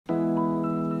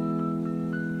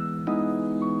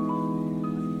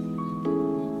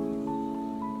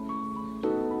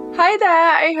Hi there,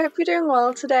 I hope you're doing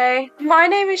well today. My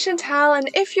name is Chantelle, and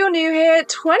if you're new here,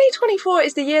 2024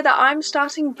 is the year that I'm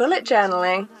starting bullet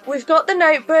journaling. We've got the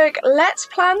notebook, let's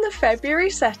plan the February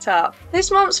setup. This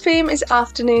month's theme is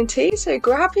afternoon tea, so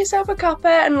grab yourself a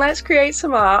cuppa and let's create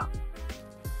some art.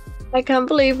 I can't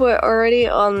believe we're already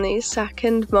on the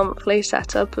second monthly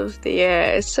setup of the year.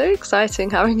 It's so exciting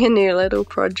having a new little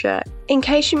project. In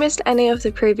case you missed any of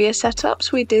the previous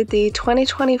setups, we did the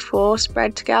 2024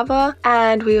 spread together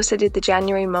and we also did the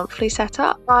January monthly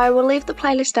setup. I will leave the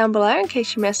playlist down below in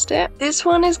case you missed it. This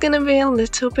one is going to be a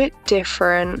little bit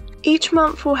different. Each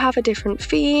month will have a different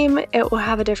theme, it will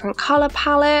have a different colour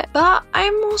palette, but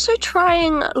I'm also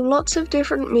trying lots of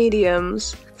different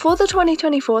mediums. For the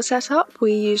 2024 setup,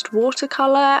 we used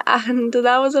watercolour and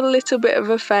that was a little bit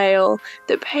of a fail.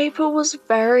 The paper was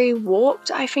very warped.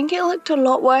 I think it looked a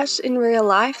lot worse in real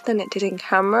life than it did in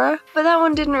camera, but that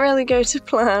one didn't really go to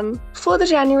plan. For the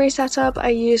January setup, I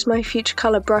used my future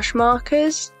colour brush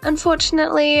markers.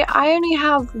 Unfortunately, I only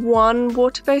have one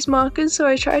water-based marker, so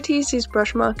I tried to use these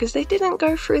brush markers. They didn't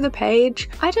go through the page.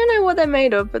 I don't know what they're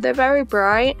made of, but they're very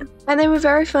bright. And they were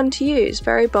very fun to use,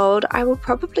 very bold. I will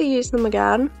probably use them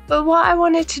again. But what I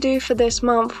wanted to do for this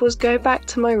month was go back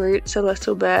to my roots a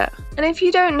little bit. And if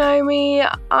you don't know me,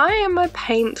 I am a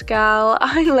paint gal.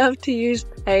 I love to use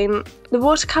paint. The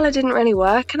watercolour didn't really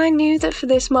work and I knew that for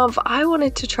this month I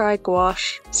wanted to try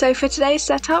gouache. So for today's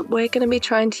setup we're going to be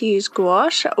trying to use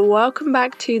gouache. Welcome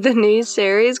back to the new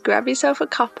series. Grab yourself a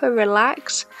cuppa,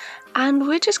 relax. And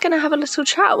we're just going to have a little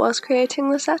chat whilst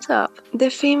creating the setup. The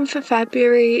theme for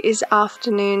February is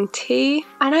afternoon tea,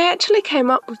 and I actually came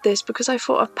up with this because I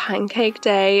thought of Pancake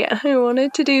Day and I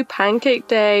wanted to do Pancake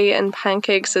Day and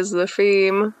pancakes as the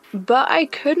theme, but I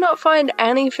could not find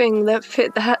anything that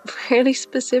fit that really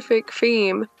specific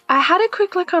theme. I had a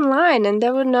quick look online and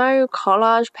there were no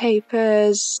collage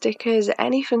papers, stickers,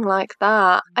 anything like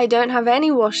that. I don't have any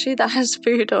washi that has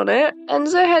food on it, and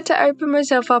so I had to open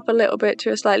myself up a little bit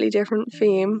to a slightly different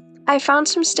theme. I found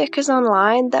some stickers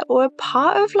online that were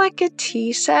part of like a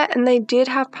tea set and they did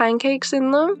have pancakes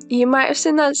in them. You might have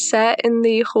seen that set in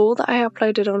the haul that I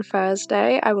uploaded on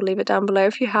Thursday. I will leave it down below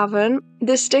if you haven't.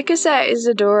 The sticker set is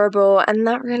adorable and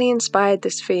that really inspired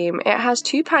this theme. It has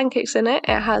 2 pancakes in it,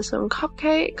 it has some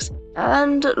cupcakes,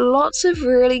 and lots of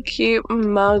really cute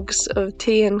mugs of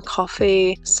tea and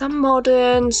coffee. Some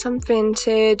modern, some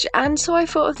vintage, and so I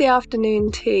thought of the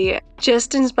afternoon tea.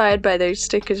 Just inspired by those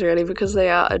stickers really because they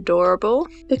are adorable.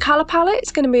 The colour palette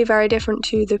is going to be very different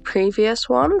to the previous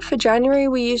one. For January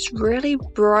we used really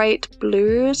bright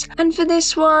blues, and for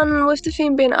this one, with the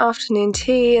theme being afternoon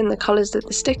tea and the colours that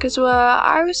the stickers were,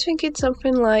 I was thinking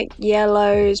something like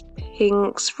yellows,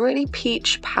 pinks, really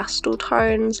peach pastel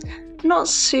tones. Not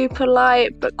super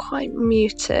light, but quite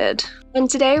muted. And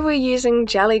today we're using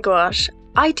jelly gouache.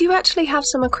 I do actually have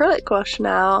some acrylic gouache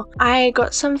now. I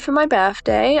got some for my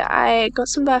birthday, I got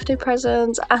some birthday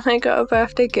presents, and I got a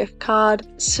birthday gift card.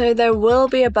 So there will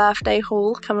be a birthday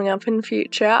haul coming up in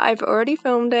future. I've already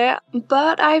filmed it,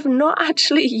 but I've not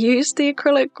actually used the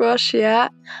acrylic gouache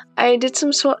yet. I did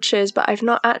some swatches, but I've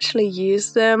not actually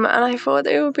used them, and I thought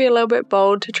it would be a little bit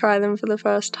bold to try them for the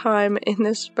first time in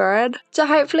this spread. So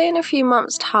hopefully in a few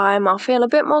months' time I'll feel a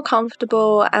bit more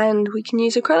comfortable and we can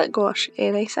use acrylic gouache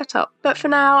in a setup. But for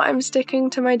now I'm sticking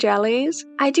to my jellies.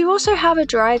 I do also have a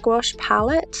dry gouache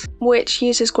palette which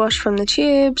uses gouache from the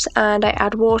tubes and I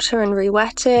add water and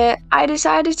re-wet it. I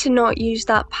decided to not use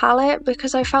that palette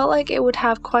because I felt like it would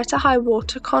have quite a high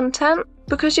water content.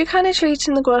 Because you're kind of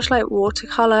treating the gouache like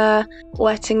watercolour,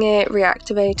 wetting it,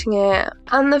 reactivating it.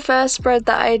 And the first spread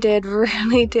that I did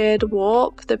really did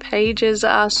warp. The pages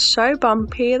are so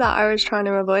bumpy that I was trying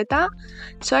to avoid that.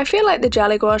 So I feel like the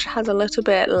jelly gouache has a little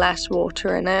bit less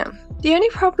water in it. The only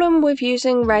problem with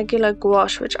using regular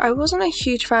gouache, which I wasn't a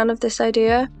huge fan of this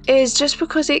idea, is just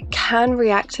because it can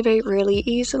reactivate really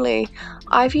easily.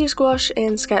 I've used gouache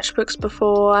in sketchbooks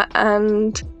before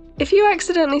and if you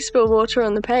accidentally spill water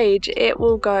on the page, it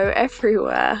will go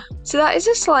everywhere. So that is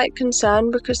a slight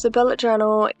concern because the bullet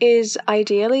journal is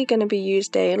ideally going to be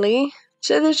used daily.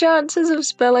 So the chances of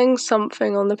spilling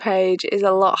something on the page is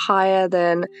a lot higher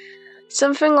than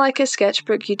something like a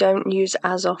sketchbook you don't use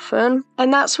as often.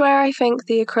 And that's where I think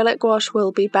the acrylic gouache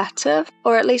will be better,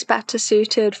 or at least better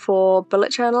suited for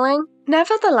bullet journaling.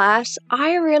 Nevertheless,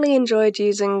 I really enjoyed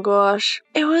using gouache.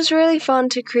 It was really fun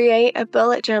to create a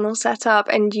bullet journal setup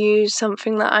and use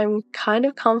something that I'm kind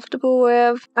of comfortable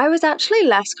with. I was actually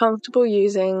less comfortable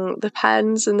using the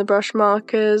pens and the brush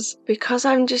markers because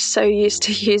I'm just so used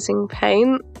to using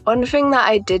paint. One thing that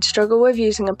I did struggle with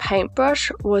using a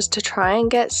paintbrush was to try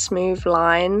and get smooth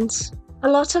lines. A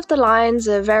lot of the lines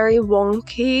are very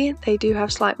wonky, they do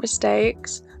have slight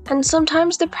mistakes, and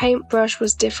sometimes the paintbrush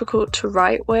was difficult to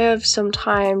write with.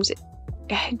 Sometimes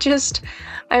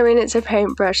it's a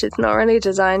paintbrush, it's not really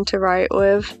designed to write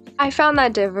with. I found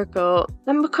that difficult,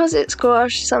 and because it's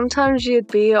gouache, sometimes you'd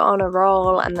be on a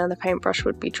roll and then the paintbrush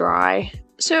would be dry.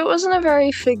 So it wasn't a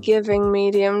very forgiving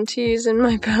medium to use in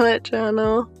my bullet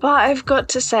journal. But I've got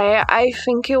to say, I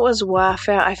think it was worth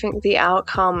it. I think the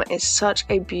outcome is such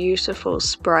a beautiful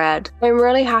spread. I'm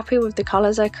really happy with the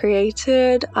colours I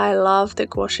created. I love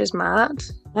that gouache is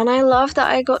matte. And I love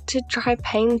that I got to try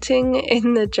painting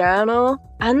in the journal.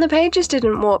 And the pages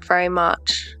didn't warp very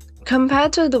much.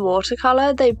 Compared to the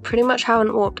watercolour, they pretty much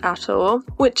haven't warped at all,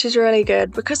 which is really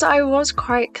good because I was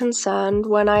quite concerned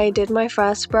when I did my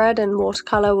first spread and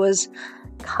watercolour was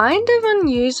kind of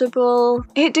unusable.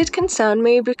 It did concern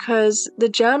me because the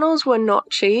journals were not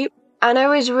cheap and I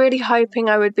was really hoping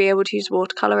I would be able to use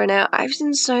watercolour in it. I've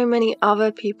seen so many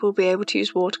other people be able to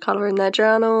use watercolour in their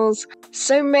journals,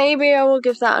 so maybe I will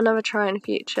give that another try in the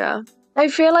future. I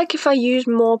feel like if I use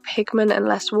more pigment and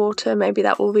less water, maybe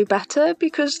that will be better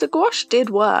because the gouache did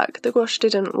work. The gouache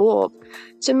didn't warp.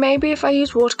 So maybe if I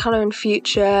use watercolour in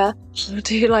future, I'll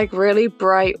do like really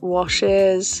bright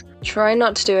washes. Try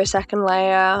not to do a second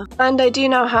layer. And I do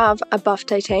now have a buff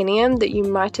titanium that you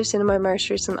might have seen in my most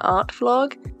recent art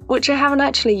vlog, which I haven't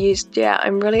actually used yet.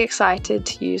 I'm really excited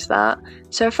to use that.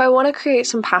 So if I want to create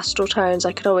some pastel tones,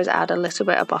 I could always add a little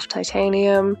bit of buff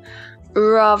titanium,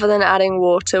 rather than adding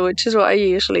water, which is what I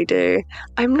usually do.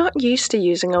 I'm not used to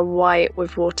using a white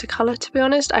with watercolour, to be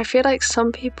honest. I feel like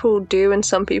some people do and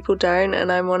some people don't,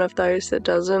 and I'm one of those that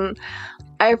doesn't.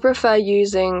 I prefer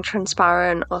using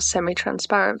transparent or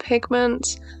semi-transparent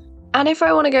pigments, and if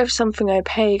I want to go for something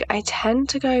opaque, I tend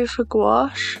to go for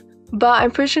gouache. But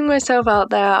I'm pushing myself out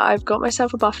there. I've got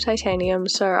myself a buff titanium,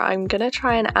 so I'm gonna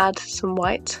try and add some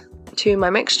white to my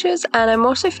mixtures, and I'm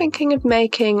also thinking of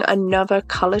making another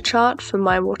colour chart for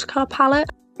my watercolour palette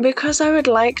because I would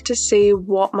like to see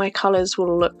what my colours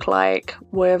will look like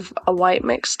with a white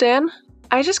mixed in.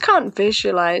 I just can't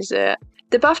visualise it.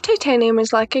 The buff titanium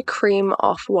is like a cream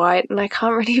off-white and I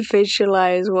can't really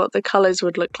visualise what the colours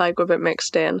would look like with it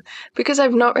mixed in because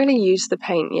I've not really used the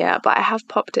paint yet, but I have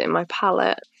popped it in my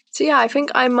palette. So yeah, I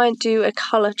think I might do a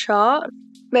colour chart.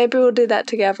 Maybe we'll do that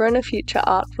together in a future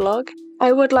art vlog.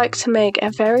 I would like to make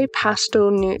a very pastel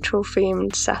neutral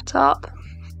themed setup.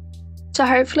 So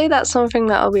hopefully that's something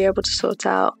that I'll be able to sort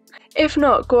out. If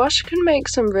not, gouache can make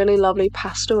some really lovely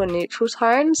pastel and neutral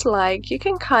tones. Like you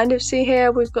can kind of see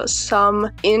here, we've got some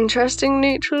interesting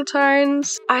neutral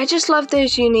tones. I just love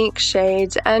those unique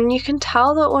shades, and you can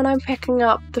tell that when I'm picking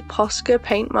up the Posca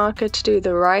paint marker to do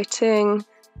the writing,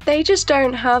 they just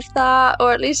don't have that,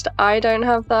 or at least I don't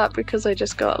have that because I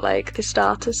just got like the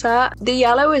starter set. The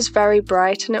yellow is very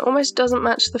bright and it almost doesn't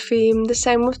match the theme, the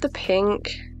same with the pink.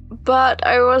 But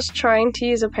I was trying to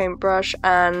use a paintbrush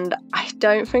and I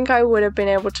don't think I would have been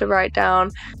able to write down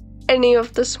any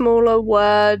of the smaller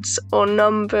words or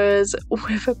numbers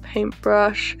with a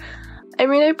paintbrush. I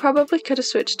mean, I probably could have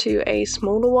switched to a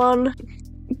smaller one.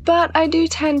 But I do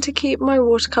tend to keep my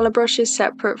watercolour brushes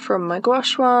separate from my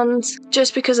gouache ones,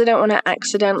 just because I don't want to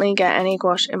accidentally get any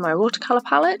gouache in my watercolour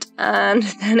palette, and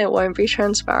then it won't be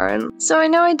transparent. So I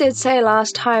know I did say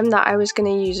last time that I was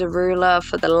going to use a ruler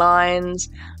for the lines,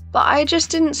 but I just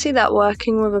didn't see that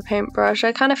working with a paintbrush.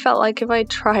 I kind of felt like if I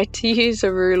tried to use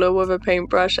a ruler with a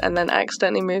paintbrush and then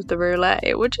accidentally moved the ruler,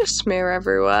 it would just smear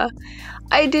everywhere.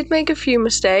 I did make a few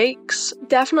mistakes,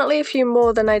 definitely a few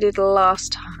more than I did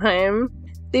last time.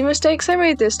 The mistakes I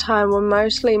made this time were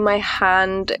mostly my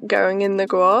hand going in the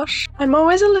gouache. I'm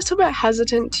always a little bit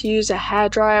hesitant to use a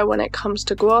hairdryer when it comes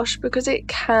to gouache because it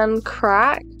can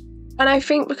crack. And I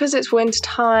think because it's winter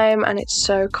time and it's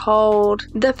so cold,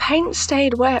 the paint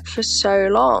stayed wet for so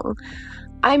long.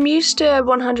 I'm used to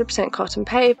 100% cotton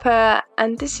paper,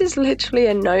 and this is literally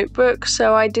a notebook,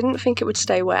 so I didn't think it would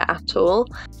stay wet at all.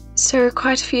 So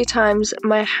quite a few times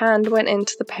my hand went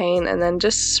into the paint and then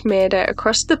just smeared it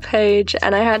across the page,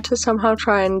 and I had to somehow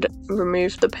try and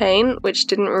remove the paint, which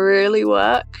didn't really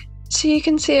work. So you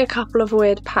can see a couple of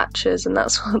weird patches, and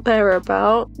that's what they're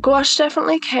about. Gouache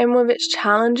definitely came with its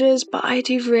challenges, but I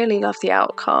do really love the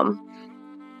outcome.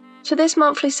 For this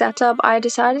monthly setup, I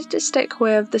decided to stick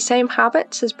with the same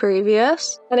habits as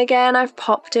previous, and again I've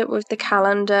popped it with the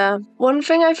calendar. One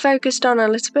thing I focused on a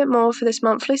little bit more for this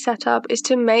monthly setup is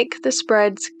to make the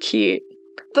spreads cute.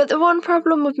 But the one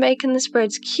problem with making the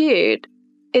spreads cute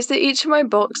is that each of my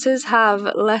boxes have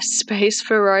less space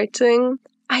for writing.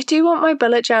 I do want my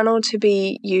bullet journal to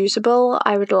be usable.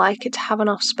 I would like it to have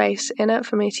enough space in it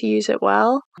for me to use it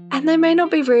well. And there may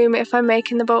not be room if I'm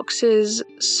making the boxes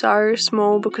so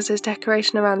small because there's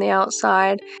decoration around the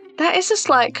outside. That is a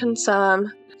slight concern.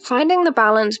 Finding the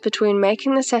balance between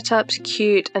making the setups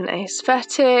cute and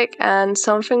aesthetic and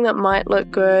something that might look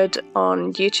good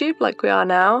on YouTube like we are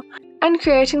now, and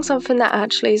creating something that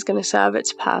actually is going to serve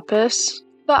its purpose.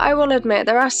 But I will admit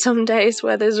there are some days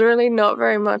where there's really not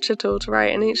very much at all to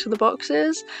write in each of the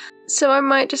boxes, so I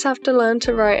might just have to learn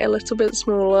to write a little bit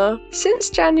smaller. Since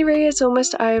January is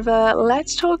almost over,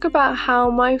 let's talk about how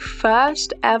my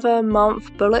first ever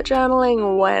month bullet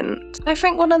journaling went. I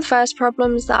think one of the first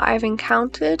problems that I've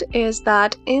encountered is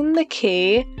that in the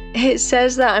key, it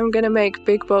says that I'm going to make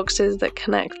big boxes that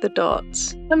connect the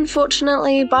dots.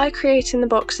 Unfortunately, by creating the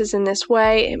boxes in this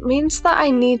way, it means that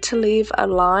I need to leave a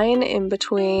line in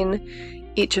between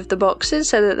each of the boxes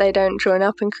so that they don't join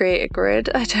up and create a grid.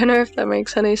 I don't know if that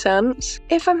makes any sense.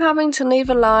 If I'm having to leave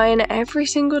a line every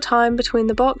single time between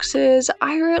the boxes,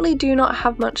 I really do not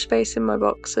have much space in my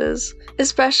boxes.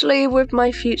 Especially with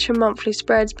my future monthly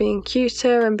spreads being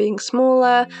cuter and being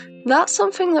smaller, that's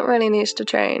something that really needs to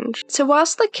change. So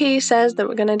whilst the key says that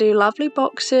we're going to do lovely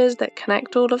boxes that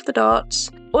connect all of the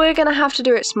dots, we're going to have to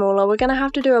do it smaller. We're going to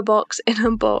have to do a box in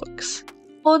a box.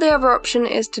 Or the other option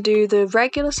is to do the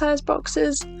regular size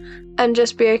boxes and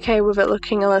just be okay with it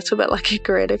looking a little bit like a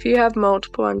grid if you have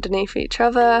multiple underneath each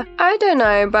other. I don't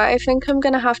know, but I think I'm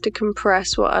going to have to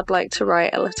compress what I'd like to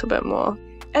write a little bit more.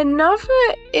 Another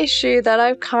issue that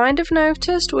I've kind of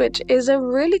noticed, which is a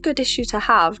really good issue to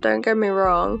have, don't get me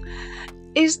wrong,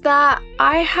 is that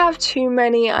I have too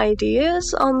many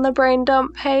ideas on the brain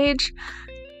dump page,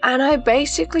 and I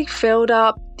basically filled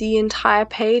up the entire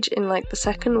page in like the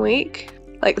second week,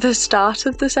 like the start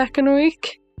of the second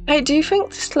week. I do think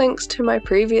this links to my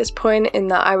previous point in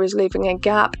that I was leaving a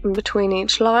gap in between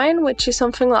each line, which is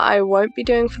something that I won't be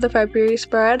doing for the February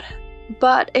spread.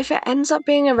 But if it ends up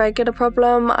being a regular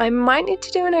problem, I might need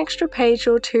to do an extra page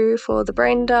or two for the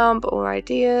brain dump or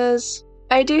ideas.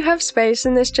 I do have space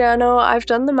in this journal. I've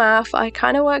done the math. I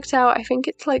kind of worked out, I think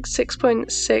it's like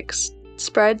 6.6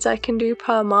 spreads I can do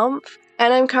per month.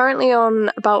 And I'm currently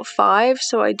on about 5,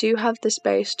 so I do have the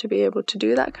space to be able to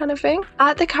do that kind of thing.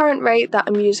 At the current rate that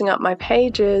I'm using up my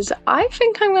pages, I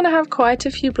think I'm going to have quite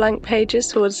a few blank pages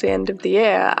towards the end of the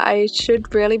year. I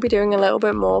should really be doing a little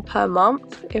bit more per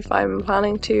month if I'm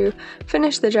planning to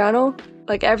finish the journal,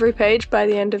 like every page by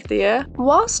the end of the year.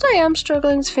 Whilst I am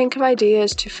struggling to think of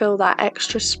ideas to fill that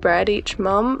extra spread each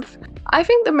month, I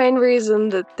think the main reason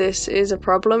that this is a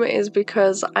problem is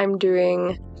because I'm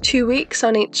doing 2 weeks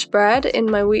on each spread in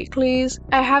my weeklies.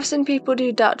 I have seen people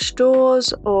do Dutch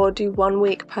doors or do 1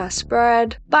 week per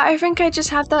spread, but I think I just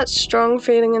have that strong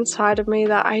feeling inside of me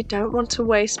that I don't want to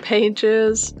waste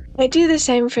pages. I do the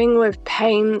same thing with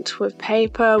paint, with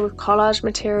paper, with collage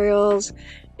materials.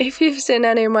 If you've seen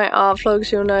any of my art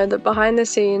vlogs, you'll know that behind the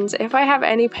scenes, if I have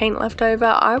any paint left over,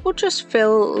 I will just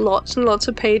fill lots and lots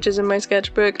of pages in my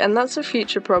sketchbook, and that's a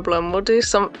future problem. We'll do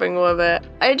something with it.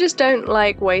 I just don't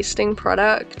like wasting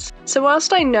product. So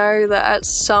whilst I know that at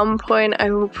some point I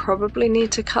will probably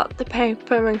need to cut the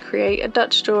paper and create a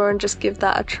Dutch door and just give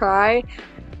that a try,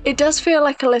 it does feel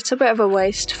like a little bit of a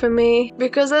waste for me,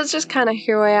 because that's just kind of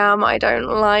who I am. I don't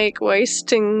like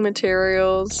wasting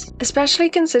materials, especially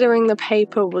considering the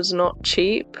paper was not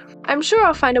cheap. I'm sure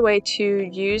I'll find a way to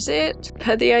use it,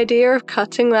 but the idea of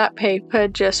cutting that paper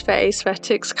just for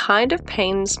aesthetics kind of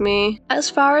pains me.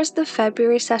 As far as the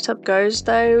February setup goes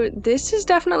though, this is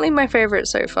definitely my favourite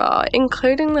so far,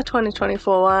 including the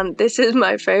 2024 one. This is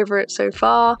my favourite so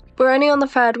far. We're only on the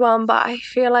third one, but I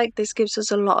feel like this gives us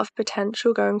a lot of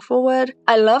potential going forward.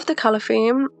 I love the colour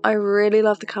theme. I really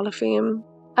love the colour theme.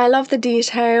 I love the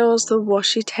details, the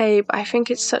washi tape. I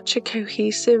think it's such a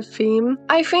cohesive theme.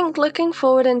 I think looking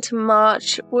forward into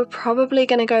March, we're probably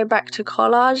going to go back to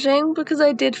collaging, because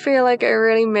I did feel like I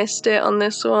really missed it on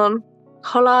this one.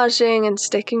 Collaging and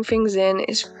sticking things in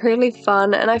is really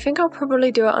fun, and I think I'll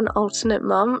probably do it on alternate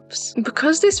months.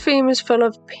 Because this theme is full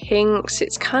of pinks,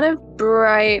 it's kind of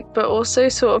bright but also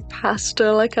sort of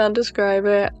pastel, I can't describe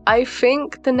it. I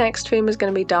think the next theme is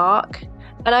going to be dark,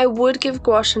 and I would give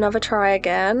gouache another try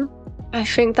again. I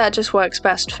think that just works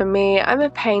best for me. I'm a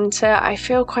painter, I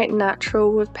feel quite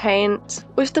natural with paint.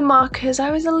 With the markers, I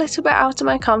was a little bit out of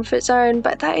my comfort zone,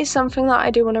 but that is something that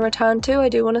I do want to return to. I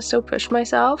do want to still push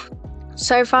myself.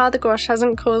 So far, the gouache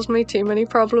hasn't caused me too many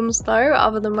problems though,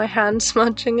 other than my hand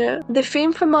smudging it. The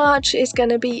theme for March is going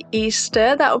to be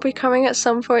Easter. That will be coming at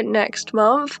some point next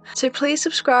month. So please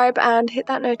subscribe and hit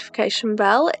that notification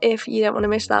bell if you don't want to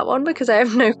miss that one, because I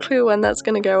have no clue when that's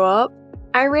going to go up.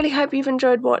 I really hope you've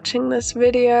enjoyed watching this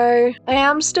video. I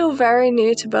am still very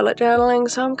new to bullet journaling,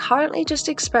 so I'm currently just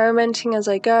experimenting as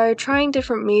I go, trying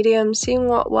different mediums, seeing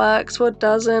what works, what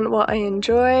doesn't, what I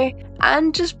enjoy,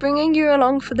 and just bringing you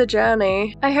along for the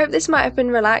journey. I hope this might have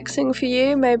been relaxing for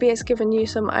you, maybe it's given you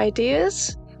some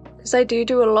ideas. Because I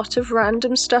do a lot of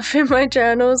random stuff in my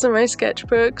journals and my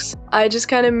sketchbooks. I just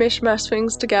kind of mishmash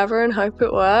things together and hope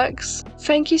it works.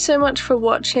 Thank you so much for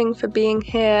watching, for being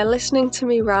here, listening to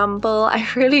me ramble. I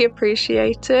really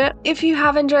appreciate it. If you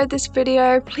have enjoyed this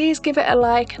video, please give it a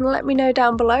like and let me know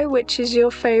down below which is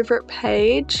your favourite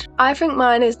page. I think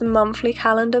mine is the monthly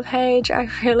calendar page. I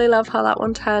really love how that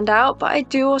one turned out, but I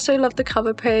do also love the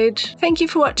cover page. Thank you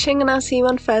for watching, and I'll see you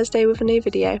on Thursday with a new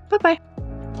video. Bye bye.